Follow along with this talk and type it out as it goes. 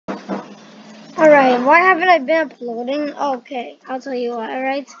Alright, why haven't I been uploading? Okay, I'll tell you why,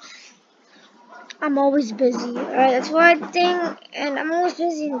 alright? I'm always busy, alright? That's why I think, and I'm always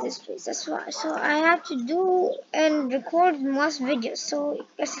busy in this place, that's why. So I have to do and record most videos, so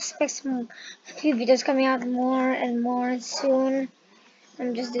let's expect a few videos coming out more and more soon.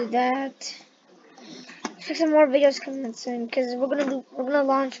 And just do that. Expect some more videos coming out soon, because we're gonna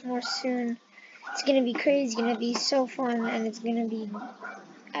launch more soon. It's gonna be crazy, it's gonna be so fun, and it's gonna be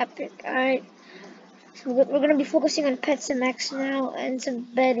epic, alright? So we're going to be focusing on Pets MX now and some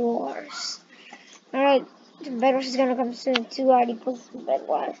Bed Wars. Alright, the Bed Wars is going to come soon too. I already posted some Bed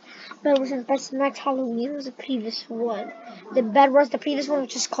Wars. Bed Wars and Pets MX Halloween was the previous one. The Bed Wars, the previous one,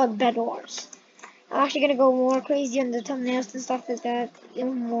 which is called Bed Wars. I'm actually going to go more crazy on the thumbnails and stuff like that.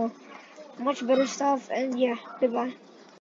 Even more, much better stuff. And yeah, goodbye.